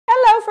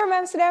from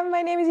Amsterdam.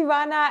 My name is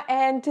Ivana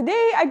and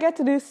today I get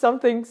to do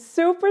something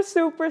super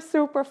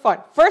fun.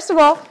 First of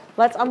all,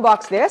 let's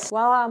unbox this.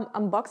 While I'm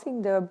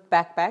unboxing the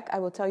backpack, I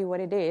will tell you what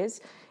it is.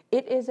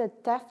 It is a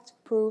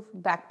theft-proof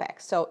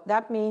backpack. So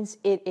that means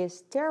it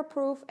is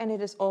tear-proof and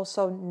it is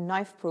also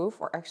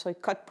knife-proof, or actually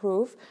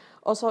cut-proof.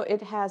 Also,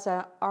 it has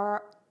a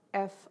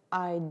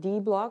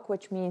RFID block,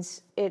 which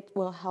means it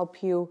will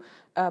help you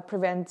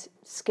prevent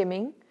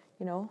skimming.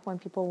 You know, when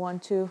people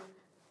want to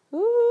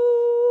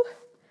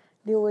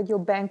deal with your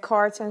bank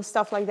cards and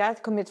stuff like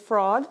that, commit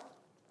fraud.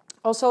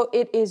 Also,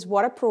 it is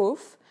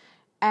waterproof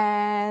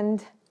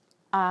and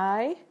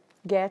I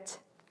get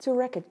to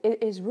wreck it.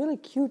 It is really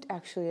cute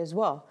actually as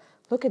well.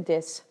 Look at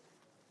this.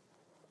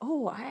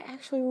 Oh, I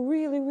actually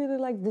really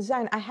like the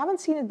design. I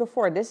haven't seen it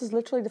before. This is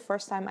literally the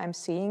first time I'm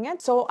seeing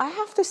it. So I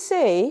have to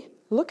say,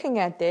 looking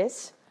at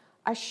this,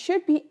 I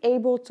should be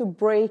able to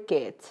break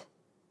it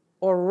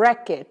or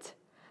wreck it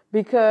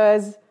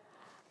because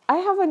I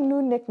have a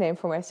new nickname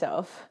for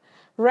myself.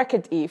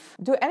 It Iv.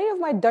 Do any of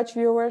my Dutch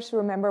viewers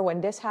remember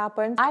when this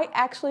happened? I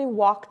actually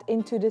walked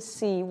into the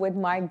sea with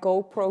my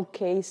GoPro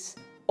case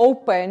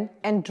open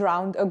and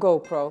drowned a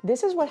GoPro.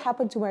 This is what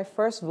happened to my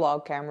first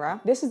vlog camera.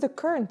 This is the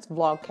current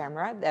vlog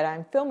camera that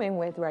I'm filming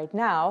with right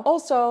now.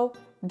 Also,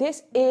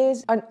 this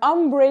is an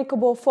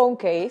unbreakable phone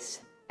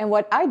case. And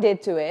what I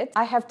did to it,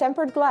 I have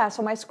tempered glass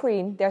on my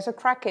screen. There's a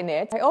crack in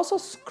it. I also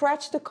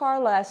scratched the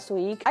car last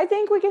week. I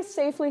think we can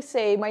safely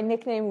say my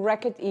nickname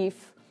It Iv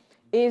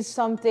is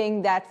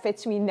something that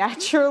fits me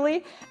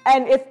naturally.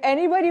 And if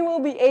anybody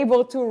will be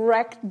able to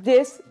wreck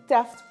this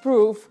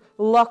theft-proof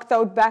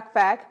LocTote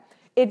backpack,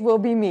 it will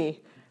be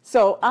me.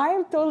 So I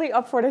am totally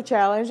up for the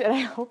challenge and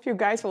I hope you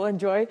guys will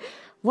enjoy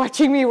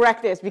watching me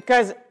wreck this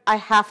because I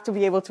have to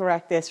be able to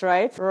wreck this,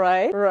 right?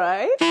 Right?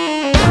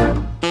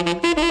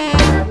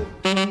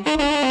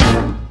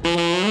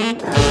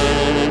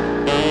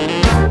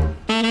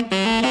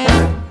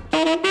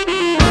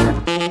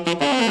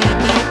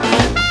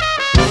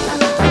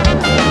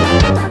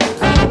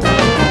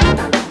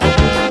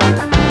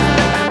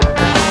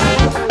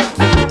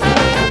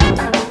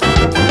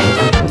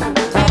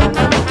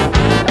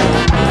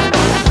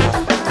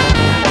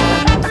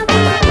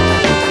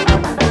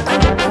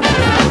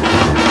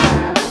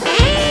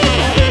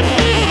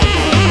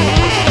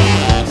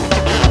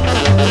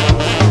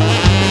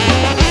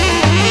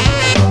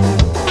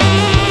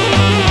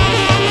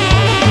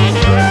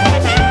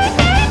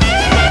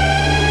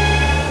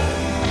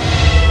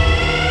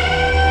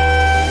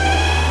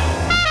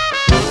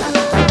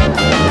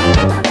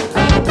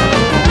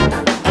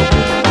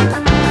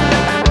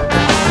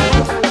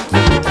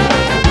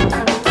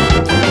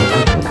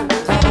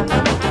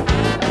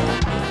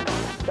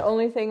 The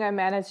only thing I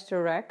managed to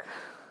wreck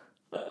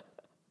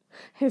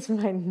is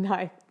my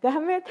knife.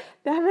 Damn it,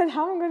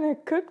 how am I gonna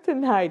cook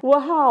tonight?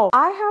 Wow,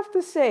 I have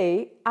to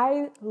say,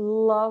 I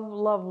love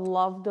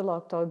the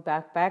LocTote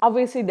backpack.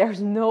 Obviously,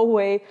 there's no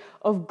way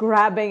of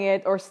grabbing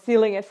it or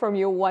stealing it from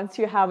you once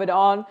you have it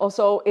on.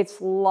 Also,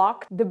 it's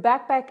locked. The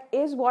backpack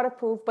is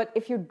waterproof, but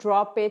if you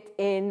drop it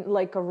in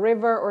like a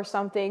river or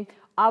something,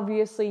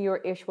 obviously your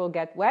ish will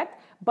get wet.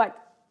 But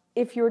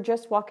if you're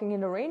just walking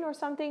in the rain or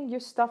something, your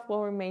stuff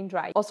will remain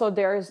dry. Also,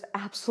 there is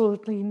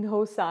absolutely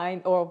no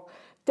sign of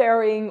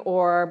tearing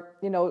or,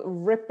 you know,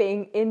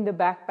 ripping in the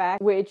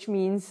backpack, which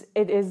means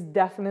it is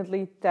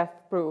definitely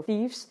theft-proof.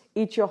 Thieves,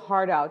 eat your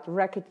heart out.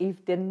 It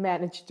Iv didn't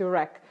manage to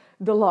wreck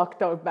the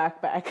LocTote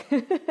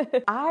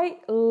backpack. I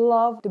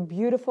love the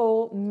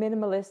beautiful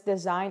minimalist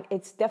design.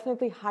 It's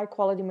definitely high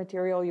quality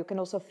material. You can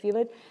also feel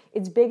it.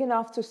 It's big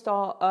enough to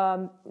store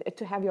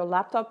to have your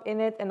laptop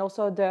in it, and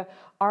also the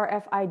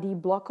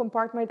RFID block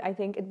compartment. I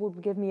think it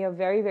would give me a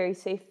very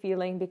safe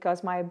feeling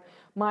because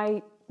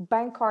my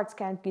bank cards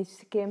can't be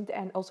skimmed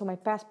and also my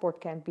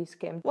passport can't be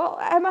skimmed. Well,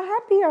 I'm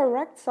happy I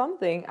wrecked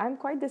something. I'm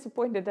quite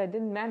disappointed I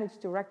didn't manage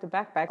to wreck the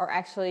backpack, or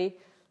actually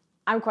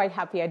I'm quite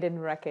happy I didn't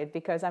wreck it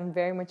because I'm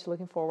very much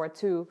looking forward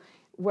to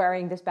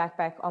wearing this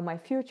backpack on my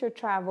future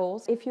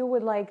travels. If you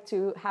would like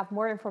to have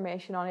more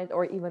information on it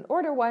or even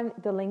order one,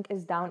 the link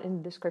is down in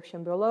the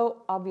description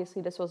below.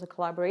 Obviously, this was a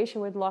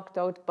collaboration with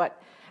LocTote,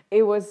 but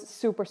it was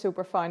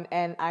super fun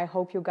and I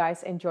hope you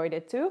guys enjoyed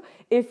it too.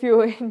 If you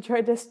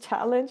enjoyed this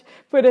challenge,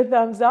 put a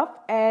thumbs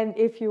up. And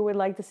if you would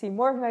like to see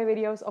more of my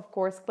videos, of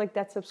course, click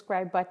that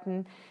subscribe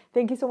button.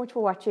 Thank you so much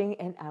for watching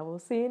and I will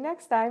see you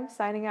next time.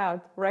 Signing out,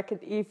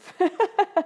 It Iv.